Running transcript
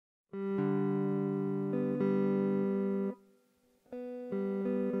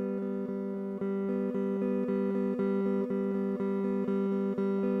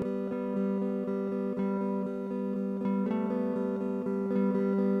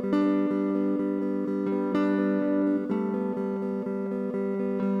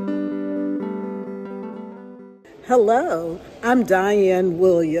Hello, I'm Diane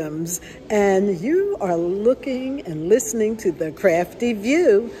Williams, and you are looking and listening to the Crafty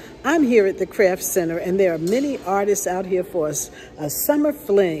View. I'm here at the Craft Center, and there are many artists out here for a summer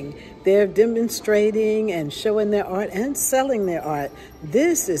fling. They're demonstrating and showing their art and selling their art.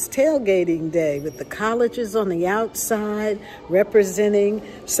 This is tailgating day with the colleges on the outside representing.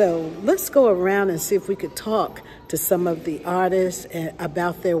 So let's go around and see if we could talk to some of the artists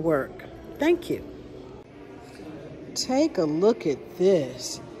about their work. Thank you. Take a look at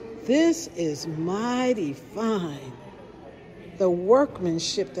this. This is mighty fine. The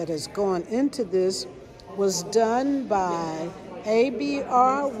workmanship that has gone into this was done by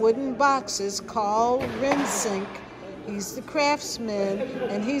ABR Wooden Boxes called Rensink. He's the craftsman,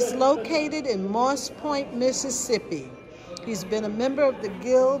 and he's located in Moss Point, Mississippi. He's been a member of the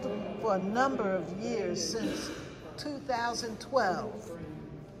Guild for a number of years, since 2012.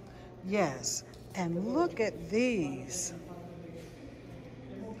 Yes. And look at these.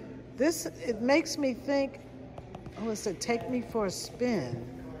 It makes me think, it said, take me for a spin.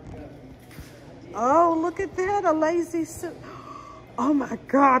 Oh, look at that, a lazy Susan. Oh my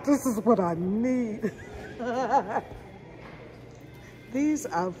God, this is what I need. These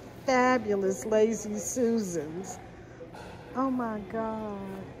are fabulous lazy Susans. Oh my God,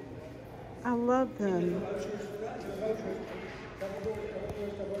 I love them.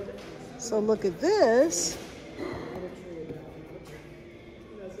 So look at this.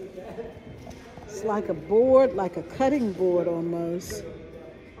 It's like a board, like a cutting board almost.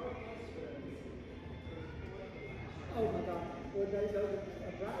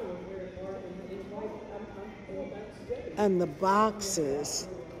 And the boxes.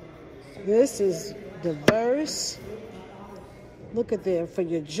 This is diverse. Look at there, for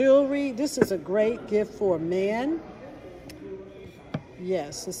your jewelry. This is a great gift for a man.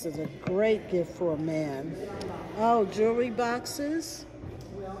 Yes, this is a great gift for a man. Oh, jewelry boxes.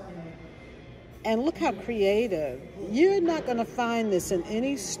 And look how creative. You're not going to find this in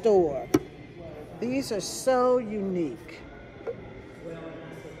any store. These are so unique.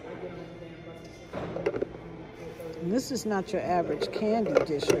 And this is not your average candy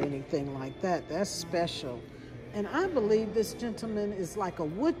dish or anything like that. That's special. And I believe this gentleman is like a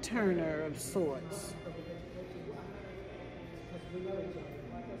wood turner of sorts.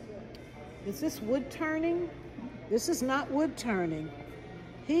 Is this wood turning? This is not wood turning.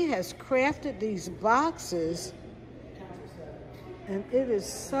 He has crafted these boxes, and it is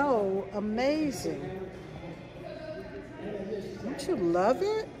so amazing. Don't you love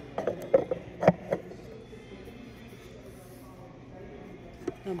it?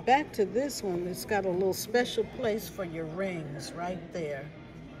 Now back to this one. It's got a little special place for your rings right there.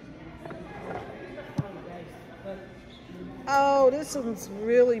 Oh, this one's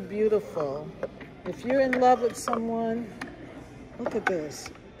really beautiful. If you're in love with someone, look at this.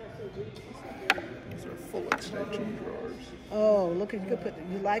 These are full extension drawers. Oh, look, you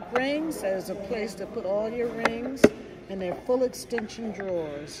like rings? There's a place to put all your rings, and they're full extension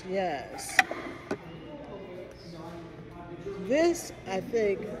drawers, yes. This, I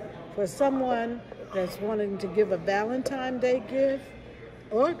think, for someone that's wanting to give a Valentine's Day gift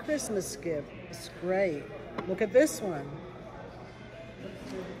or a Christmas gift, it's great. Look at this one.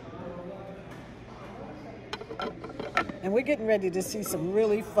 And we're getting ready to see some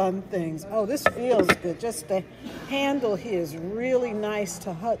really fun things. Oh, this feels good. Just the handle here is really nice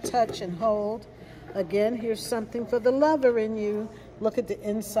to touch and hold. Again, here's something for the lover in you. Look at the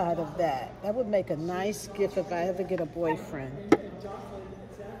inside of that. That would make a nice gift if I ever get a boyfriend.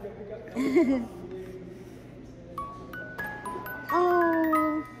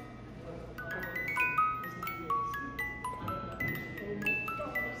 Oh.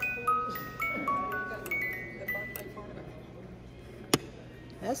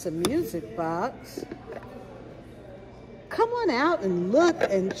 That's a music box. Come on out and look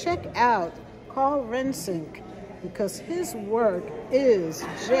and check out Carl Rensink, because his work is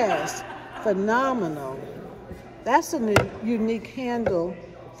just phenomenal. That's a unique handle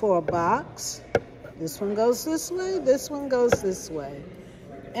for a box. This one goes this way, this one goes this way.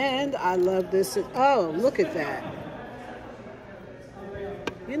 And I love this. Oh, look at that.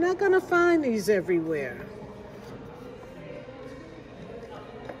 You're not going to find these everywhere.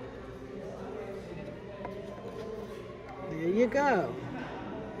 There you go.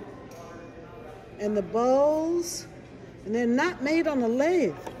 And the bowls, and they're not made on a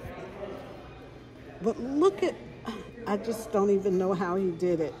lathe. But look at, I just don't even know how he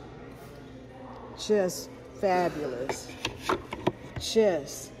did it. Just fabulous.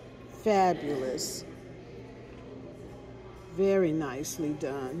 Just fabulous. Very nicely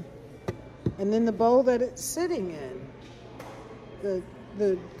done. And then the bowl that it's sitting in,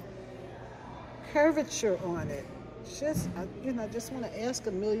 the curvature on it. Just, you know, I just want to ask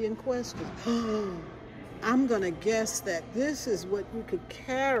a million questions. I'm going to guess that this is what you could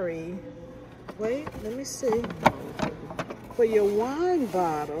carry. Wait, let me see. For your wine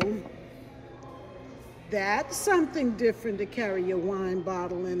bottle, that's something different to carry your wine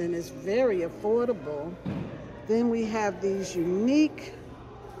bottle in, and it's very affordable. Then we have these unique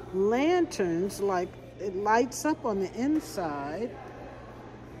lanterns, like it lights up on the inside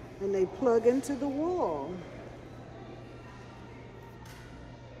and they plug into the wall.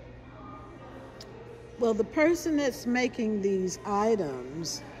 Well, the person that's making these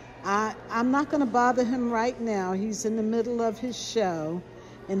items, I'm not going to bother him right now. He's in the middle of his show,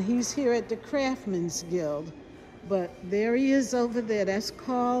 and he's here at the Craftsman's Guild. But there he is over there. That's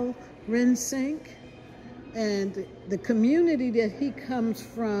called Rensink. And the community that he comes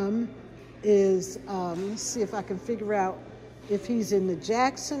from is, let's see if I can figure out if he's in the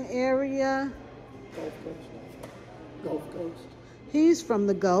Jackson area. Gulf Coast. Gulf Coast. He's from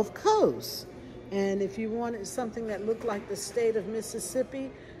the Gulf Coast. And if you wanted something that looked like the state of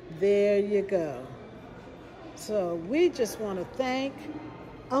Mississippi, there you go. So we just want to thank,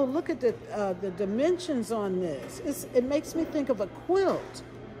 oh, look at the dimensions on this. It makes me think of a quilt.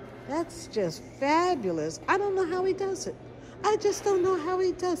 That's just fabulous. I don't know how he does it. I just don't know how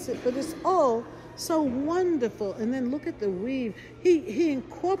he does it, but it's all so wonderful. And then look at the weave. He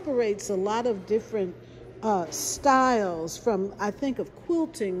incorporates a lot of different styles from, I think of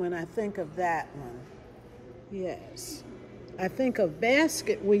quilting when I think of that one. Yes. I think of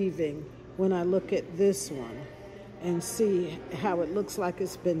basket weaving when I look at this one and see how it looks like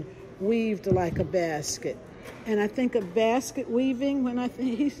it's been weaved like a basket. And I think of basket weaving when I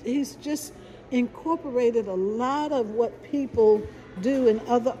think he's just incorporated a lot of what people do in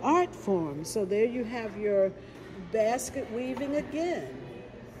other art forms. So there you have your basket weaving again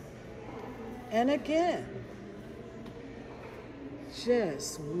and again.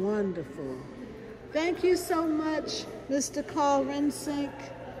 Just wonderful. Thank you so much, Mr. Carl Rensink.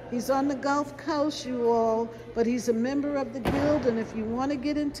 He's on the Gulf Coast, you all, but he's a member of the guild, and if you want to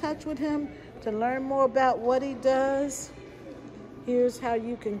get in touch with him to learn more about what he does, here's how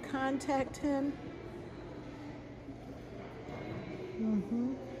you can contact him.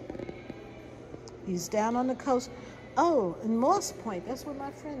 He's down on the coast. Oh, in Moss Point, that's where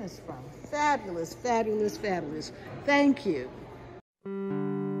my friend is from. Fabulous, fabulous, fabulous. Thank you.